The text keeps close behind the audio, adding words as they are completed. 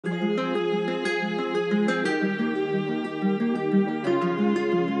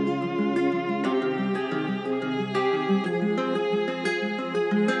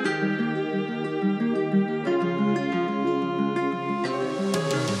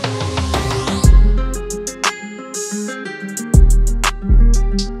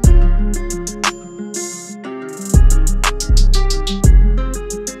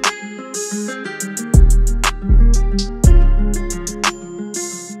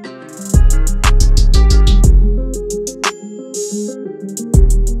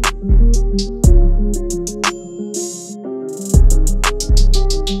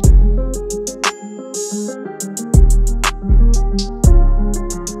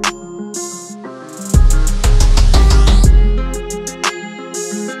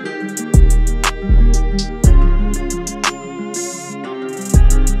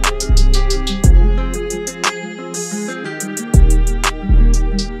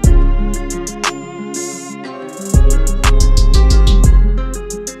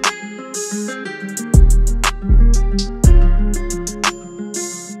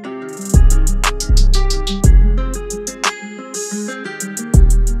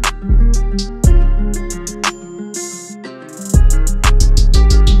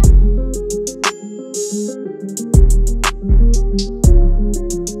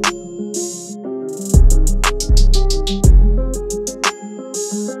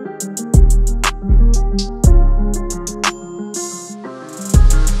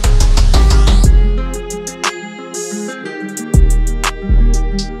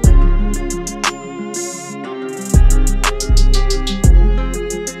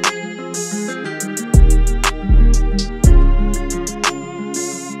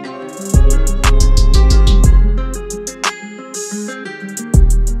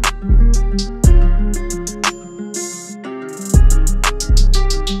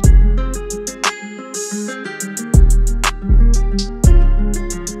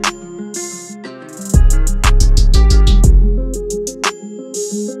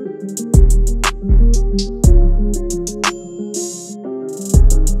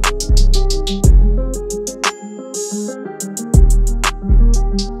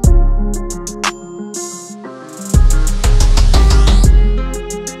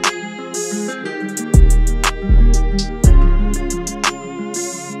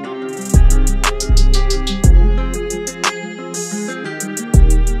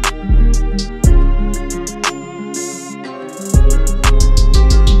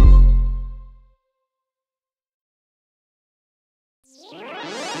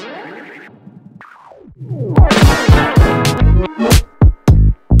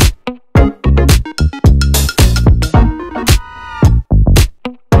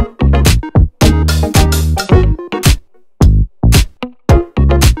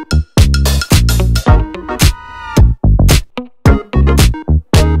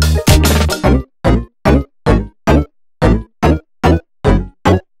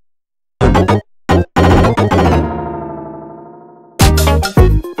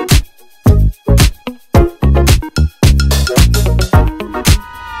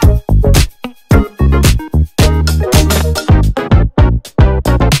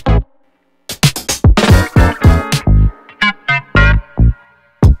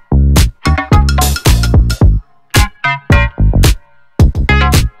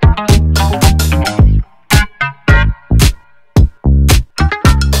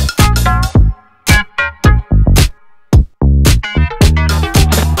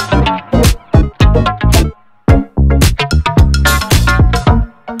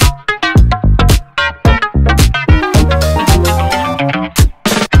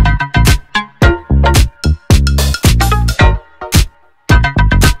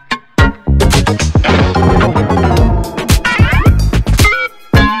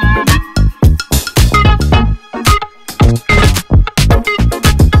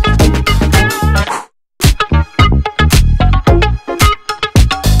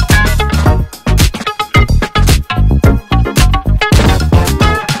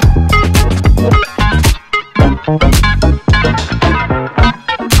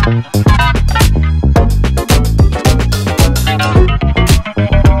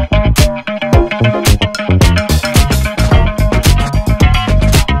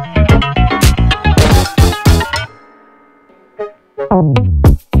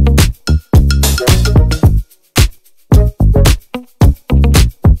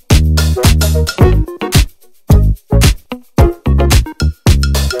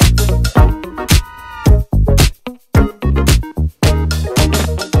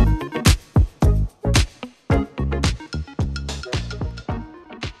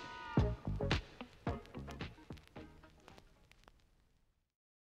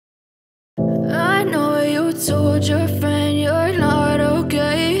told your friend you're not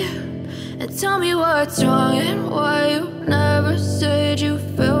okay, and tell me what's wrong and why you never said you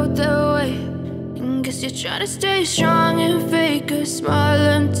felt that way. And guess you're trying to stay strong and fake a smile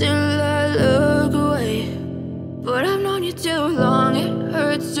until I look away. But I've known you too long, it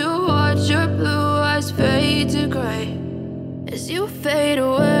hurts to watch your blue eyes fade to gray as you fade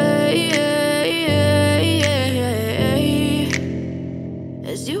away,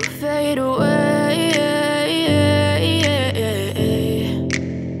 as you fade away.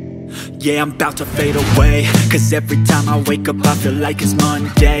 Yeah, I'm about to fade away, cause every time I wake up I feel like it's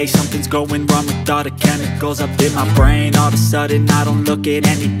Monday. Something's going wrong with all the chemicals up in my brain. All of a sudden I don't look at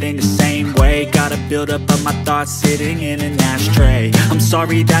anything the same way. Got a buildup of my thoughts sitting in an ashtray. I'm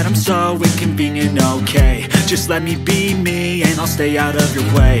sorry that I'm so inconvenient, okay. Just let me be me and I'll stay out of your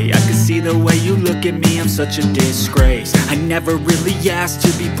way. I can see the way you look at me, I'm such a disgrace. I never really asked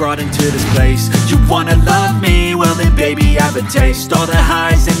to be brought into this place. You wanna love me? Well then baby I have a taste. All the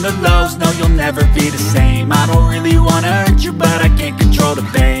highs and the lows, no you'll never be the same. I don't really wanna hurt you but I can't control the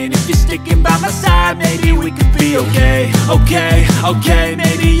pain. If you're sticking by my side maybe we could be okay. Okay,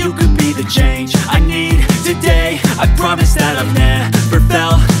 maybe you could be the change I need today. I promise that I've never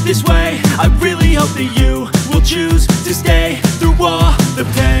felt this way. I really hope that you will choose to stay through all the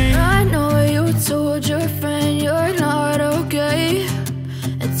pain. I know you told your friend you're not okay,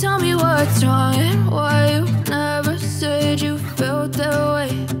 and tell me what's wrong and why you never said you felt that way.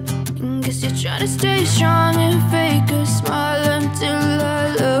 And guess you're trying to stay strong and fake a smile until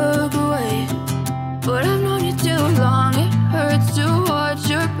I look